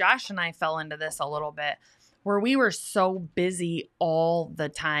times Josh and I fell into this a little bit, where we were so busy all the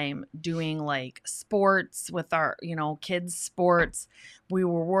time doing like sports with our, kids' sports. We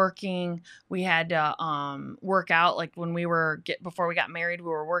were working. We had to work out. Like when before we got married, we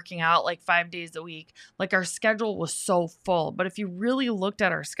were working out like 5 days a week. Like our schedule was so full. But if you really looked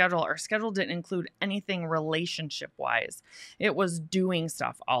at our schedule didn't include anything relationship wise. It was doing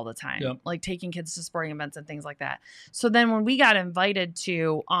stuff all the time, like taking kids to sporting events and things like that. So then when we got invited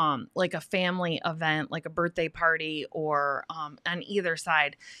to like a family event, like a birthday party or on either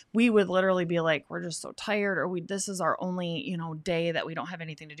side, we would literally be like, we're just so tired, or this is our only, day that we don't have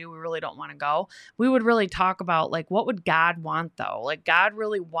anything to do. We really don't want to go. We would really talk about like, what would God want though? Like God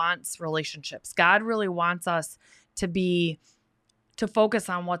really wants relationships. God really wants us to focus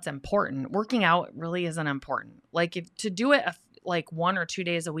on what's important. Working out really isn't important. Like to do it like 1 or 2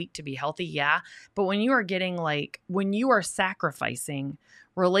 days a week to be healthy. Yeah. But when you are sacrificing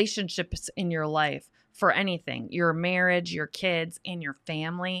relationships in your life for anything, your marriage, your kids, and your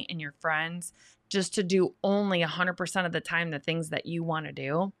family and your friends, just to do only 100% of the time the things that you want to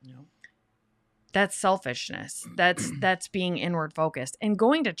do, that's selfishness. That's being inward focused. And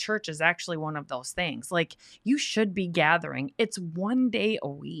going to church is actually one of those things. Like you should be gathering. It's 1 day a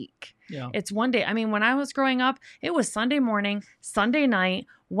week. It's one day. I mean, when I was growing up, it was Sunday morning, Sunday night,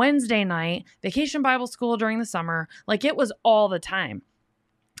 Wednesday night, vacation Bible school during the summer. Like it was all the time.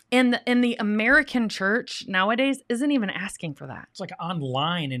 And the American church nowadays isn't even asking for that. It's like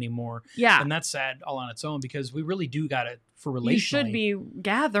online anymore. Yeah. And that's sad all on its own because we really do got it for relationally. You should be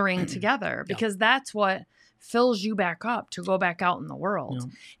gathering together because that's what fills you back up to go back out in the world.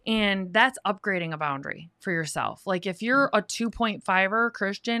 Yeah. And that's upgrading a boundary for yourself. Like if you're a 2.5er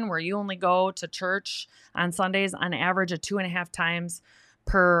Christian where you only go to church on Sundays on average of 2.5 times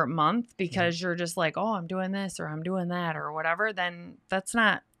per month because you're just like, oh, I'm doing this or I'm doing that or whatever, then that's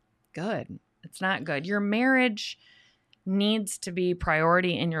not good. It's not good. Your marriage needs to be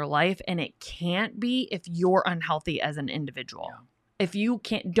priority in your life, and it can't be if you're unhealthy as an individual. Yeah. If you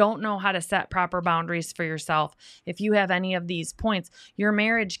don't know how to set proper boundaries for yourself, if you have any of these points, your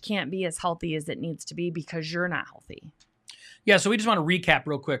marriage can't be as healthy as it needs to be because you're not healthy. Yeah, so we just want to recap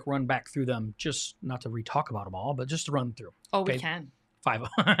real quick, run back through them, just not to re-talk about them all, but just to run through. Oh, okay? We can. 5.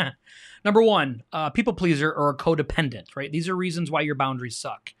 Number 1, people pleaser or codependent, right? These are reasons why your boundaries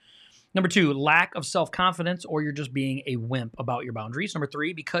suck. Number 2, lack of self-confidence, or you're just being a wimp about your boundaries. Number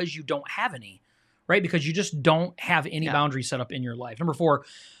 3, because you don't have any, right? Because you just don't have any boundaries set up in your life. Number 4,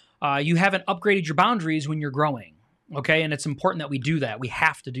 you haven't upgraded your boundaries when you're growing, okay? And it's important that we do that. We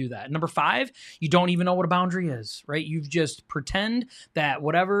have to do that. Number 5, you don't even know what a boundary is, right? You've just pretend that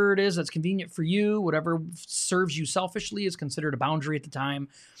whatever it is that's convenient for you, whatever serves you selfishly is considered a boundary at the time,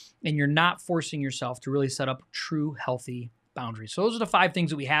 and you're not forcing yourself to really set up true, healthy boundaries. So those are the 5 things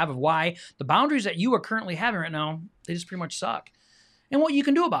that we have of why the boundaries that you are currently having right now, they just pretty much suck. And what you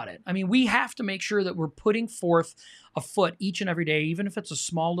can do about it. I mean, we have to make sure that we're putting forth a foot each and every day, even if it's a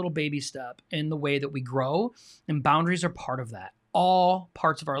small little baby step in the way that we grow. And boundaries are part of that. All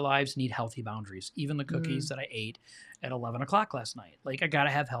parts of our lives need healthy boundaries. Even the cookies that I ate at 11 o'clock last night. Like, I got to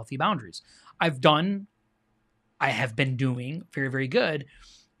have healthy boundaries. I have been doing very, very good.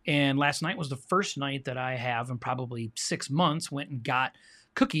 And last night was the first night that I have in probably 6 months went and got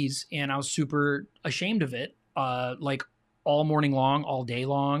cookies, and I was super ashamed of it. Like all morning long, all day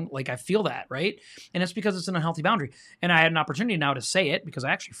long. Like I feel that, right? And it's because it's an unhealthy boundary. And I had an opportunity now to say it because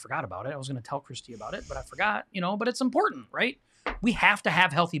I actually forgot about it. I was going to tell Christy about it, but I forgot, but it's important, right? We have to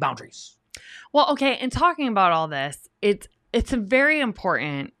have healthy boundaries. Well, okay. And talking about all this, it's very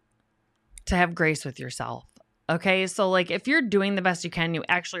important to have grace with yourself. Okay. So like if you're doing the best you can, you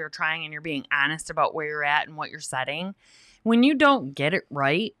actually are trying and you're being honest about where you're at and what you're setting. When you don't get it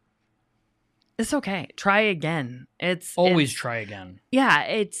right, it's okay. Try again. Always try again.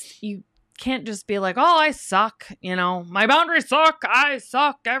 Yeah. You can't just be like, oh, I suck. My boundaries suck. I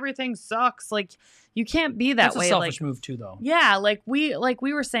suck. Everything sucks. Like you can't be that way. That's a selfish move too, though. Yeah. Like we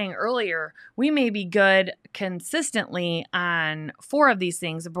were saying earlier, we may be good consistently on 4 of these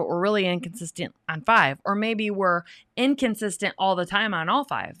things, but we're really inconsistent on 5, or maybe we're inconsistent all the time on all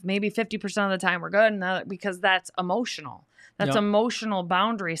 5. Maybe 50% of the time we're good, and because that's emotional. That's emotional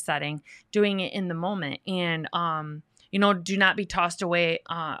boundary setting, doing it in the moment. And, do not be tossed away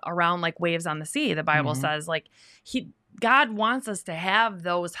around like waves on the sea. The Bible says like God wants us to have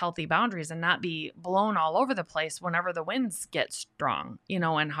those healthy boundaries and not be blown all over the place whenever the winds get strong,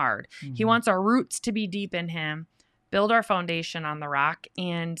 and hard. He wants our roots to be deep in him, build our foundation on the rock,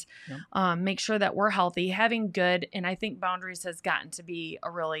 and make sure that we're healthy, having good. And I think boundaries has gotten to be a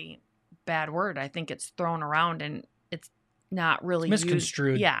really bad word. I think it's thrown around and it's not really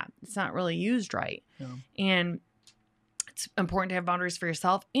misconstrued. Yeah, it's not really used right. Yeah. And it's important to have boundaries for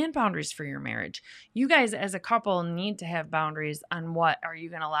yourself and boundaries for your marriage. You guys as a couple need to have boundaries on what are you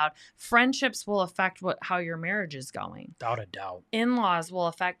going to allow. Friendships will affect how your marriage is going. Without a doubt. In-laws will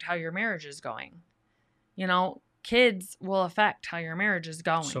affect how your marriage is going. Kids will affect how your marriage is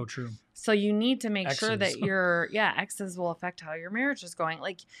going. So true. So you need to make sure that exes will affect how your marriage is going.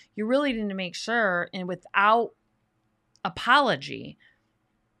 Like you really need to make sure, and without apology,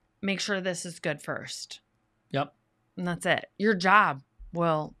 make sure this is good first. Yep. And that's it. Your job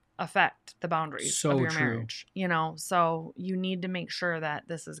will affect the boundaries of your marriage. So you need to make sure that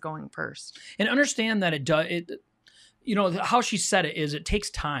this is going first. And understand that it does. How she said it is it takes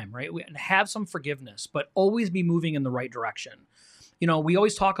time, right? We have some forgiveness, but always be moving in the right direction. We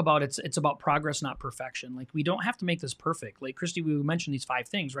always talk about it's about progress, not perfection. Like we don't have to make this perfect. Like Christy, we mentioned these 5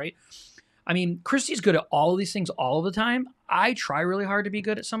 things, right? I mean, Christy's good at all of these things all the time. I try really hard to be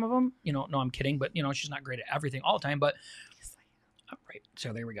good at some of them. No, I'm kidding. But, she's not great at everything all the time. But Right.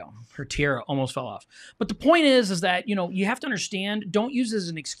 So there we go. Her tiara almost fell off. But the point is that, you have to understand, don't use it as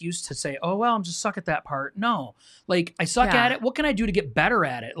an excuse to say, oh, well, I'm just suck at that part. No, like I suck at it. What can I do to get better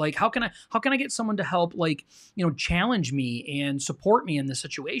at it? Like, how can I get someone to help, like, challenge me and support me in this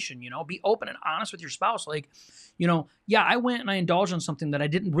situation? Be open and honest with your spouse. Like, yeah, I went and I indulged in something that I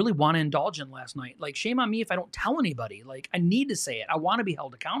didn't really want to indulge in last night. Like, shame on me if I don't tell anybody. Like, I need to say it. I want to be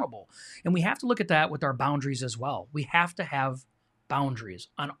held accountable. And we have to look at that with our boundaries as well. We have to have boundaries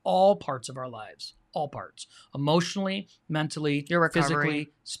on all parts of our lives, all parts, emotionally, mentally,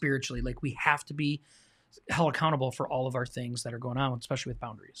 physically, spiritually. Like, we have to be held accountable for all of our things that are going on, especially with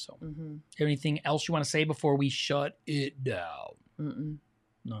boundaries. So anything else you want to say before we shut it down?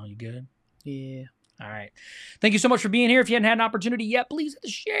 No, you good? Yeah. All right. Thank you so much for being here. If you hadn't had an opportunity yet, please hit the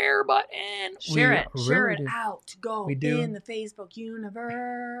share button. Share it out to go in the Facebook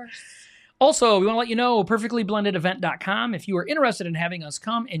universe. Also, we want to let you know, perfectlyblendedevent.com. If you are interested in having us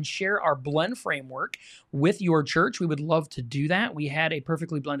come and share our blend framework with your church, we would love to do that. We had a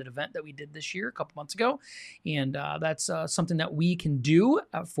perfectly blended event that we did this year, a couple months ago, and that's something that we can do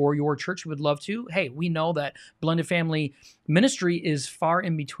for your church. We would love to. Hey, we know that blended family ministry is far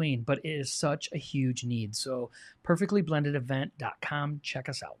in between, but it is such a huge need. So perfectlyblendedevent.com. Check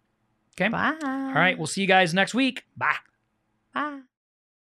us out. Okay? Bye. All right. We'll see you guys next week. Bye. Bye.